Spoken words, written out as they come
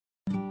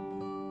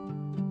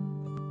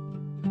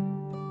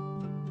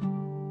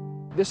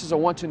This is a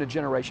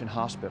once-in-a-generation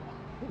hospital.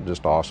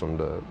 Just awesome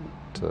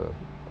to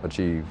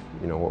achieve,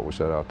 what we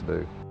set out to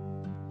do.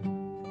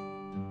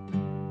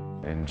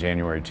 In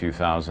January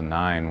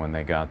 2009, when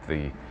they got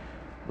the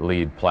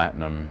LEED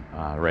Platinum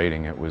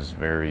rating, it was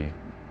very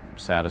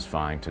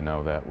satisfying to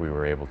know that we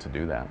were able to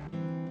do that.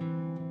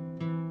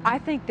 I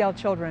think Dell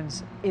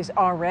Children's is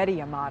already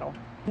a model,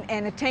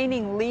 and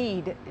attaining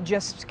LEED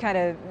just kind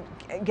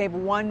of gave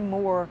one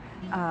more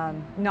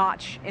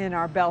notch in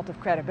our belt of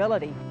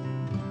credibility.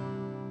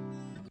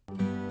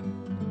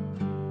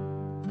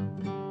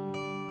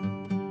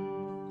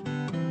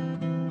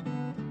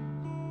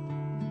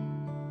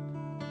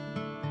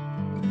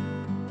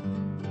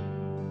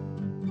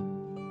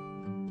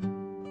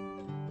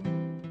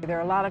 There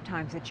are a lot of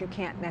times that you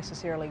can't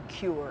necessarily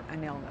cure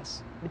an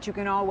illness, but you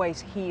can always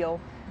heal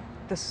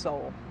the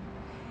soul.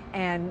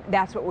 And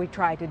that's what we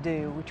try to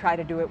do. We try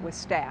to do it with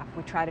staff.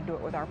 We try to do it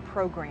with our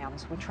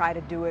programs. We try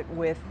to do it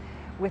with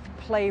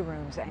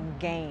playrooms and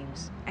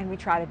games. And we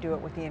try to do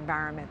it with the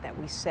environment that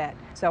we set.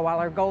 So while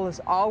our goal is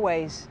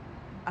always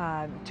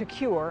to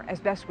cure as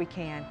best we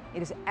can,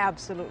 it is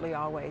absolutely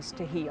always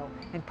to heal.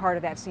 And part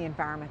of that's the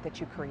environment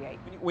that you create.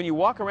 When you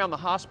walk around the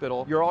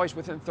hospital, you're always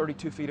within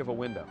 32 feet of a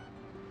window.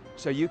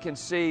 So you can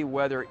see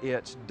whether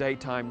it's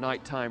daytime,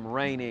 nighttime,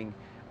 raining,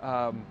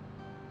 and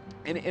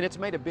it's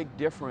made a big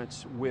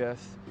difference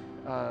with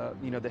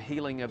the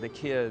healing of the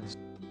kids.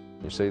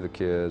 You see the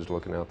kids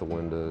looking out the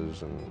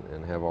windows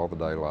and have all the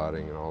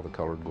daylighting and all the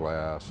colored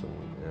glass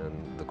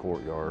and the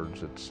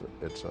courtyards.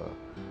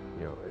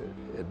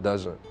 It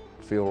doesn't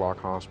feel like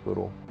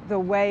hospital. The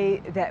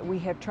way that we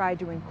have tried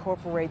to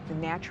incorporate the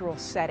natural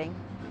setting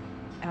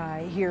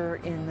here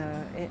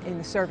in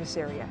the service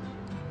area.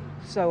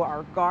 So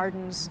our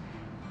gardens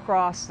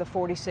cross the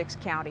 46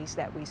 counties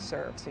that we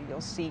serve. So you'll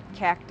see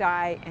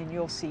cacti and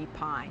you'll see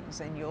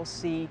pines and you'll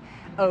see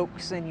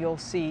oaks and you'll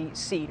see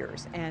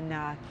cedars. And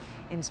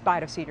in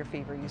spite of cedar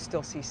fever, you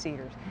still see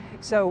cedars.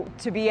 So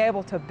to be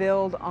able to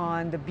build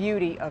on the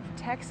beauty of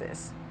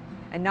Texas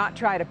and not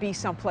try to be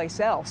someplace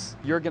else.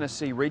 You're going to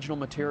see regional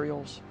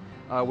materials.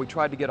 We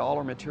tried to get all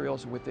our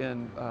materials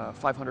within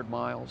 500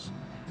 miles.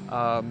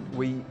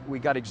 We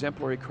got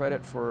exemplary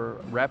credit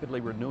for rapidly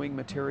renewing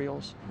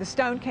materials. The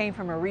stone came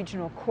from a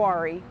regional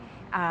quarry,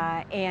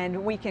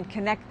 and we can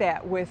connect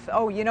that with,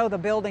 the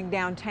building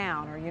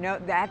downtown, or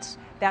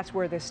that's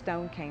where this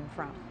stone came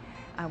from.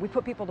 We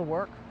put people to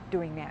work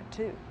doing that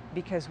too,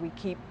 because we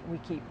keep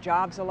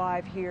jobs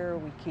alive here.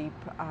 We keep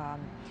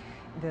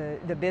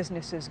the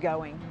businesses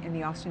going in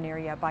the Austin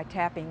area by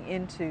tapping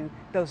into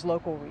those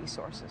local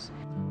resources.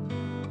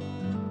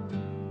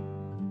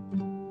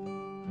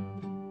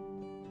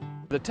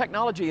 The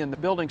technology in the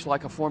building's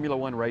like a Formula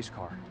One race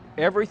car.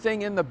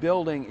 Everything in the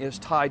building is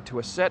tied to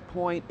a set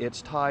point,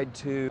 it's tied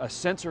to a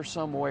sensor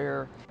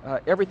somewhere,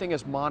 everything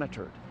is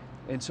monitored.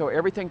 And so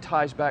everything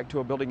ties back to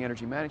a building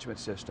energy management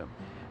system.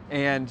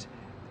 And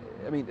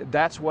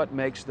that's what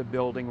makes the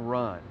building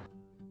run.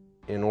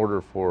 In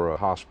order for a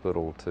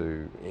hospital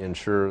to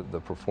ensure the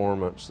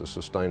performance, the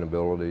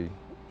sustainability,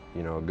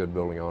 a good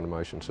building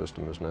automation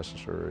system is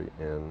necessary,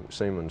 and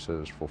Siemens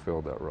has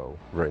fulfilled that role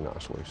very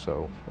nicely.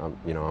 So,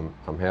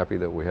 I'm happy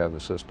that we have the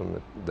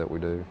system that we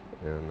do,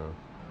 and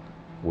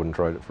wouldn't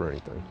trade it for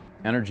anything.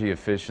 Energy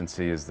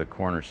efficiency is the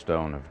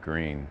cornerstone of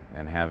green,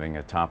 and having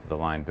a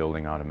top-of-the-line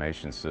building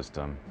automation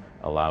system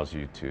allows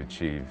you to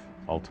achieve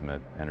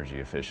ultimate energy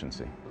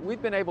efficiency.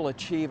 We've been able to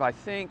achieve, I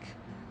think,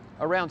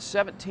 around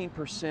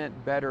 17%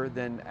 better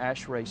than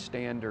ASHRAE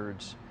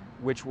standards,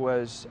 which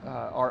was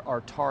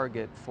our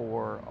target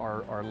for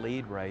our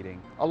LEED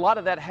rating. A lot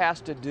of that has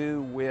to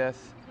do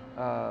with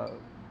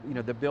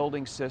the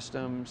building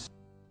systems.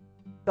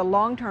 The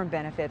long-term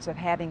benefits of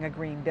having a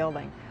green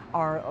building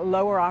are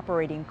lower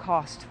operating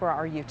costs for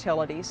our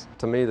utilities.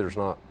 To me, there's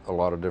not a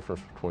lot of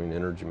difference between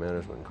energy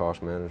management and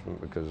cost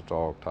management because it's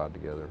all tied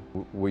together.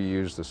 We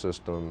use the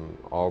system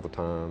all the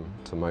time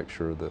to make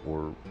sure that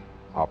we're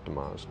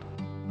optimized.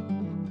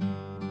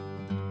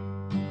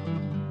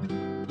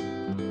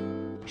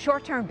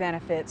 Short-term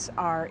benefits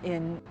are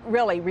in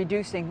really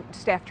reducing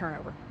staff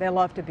turnover. They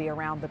love to be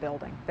around the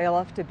building. They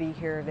love to be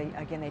here.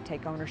 They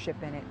take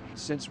ownership in it.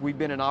 Since we've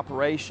been in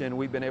operation,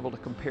 we've been able to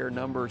compare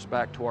numbers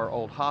back to our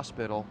old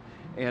hospital,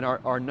 and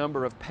our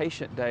number of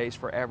patient days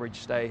for average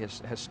stay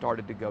has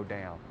started to go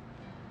down.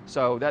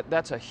 So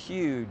that's a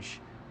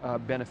huge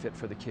benefit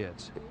for the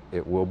kids.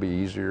 It will be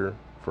easier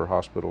for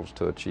hospitals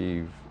to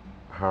achieve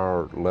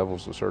higher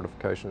levels of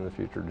certification in the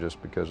future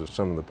just because of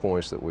some of the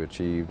points that we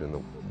achieved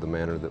and the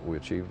manner that we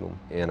achieved them.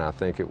 And I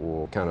think it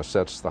will kind of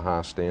sets the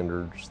high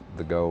standards,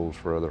 the goals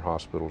for other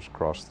hospitals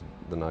across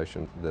the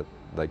nation that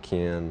they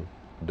can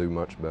do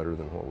much better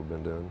than what we've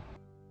been doing.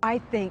 I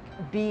think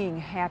being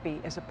happy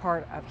is a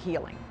part of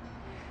healing.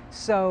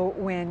 So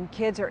when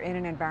kids are in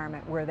an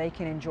environment where they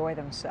can enjoy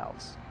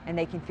themselves and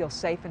they can feel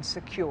safe and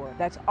secure,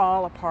 that's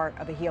all a part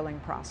of the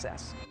healing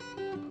process.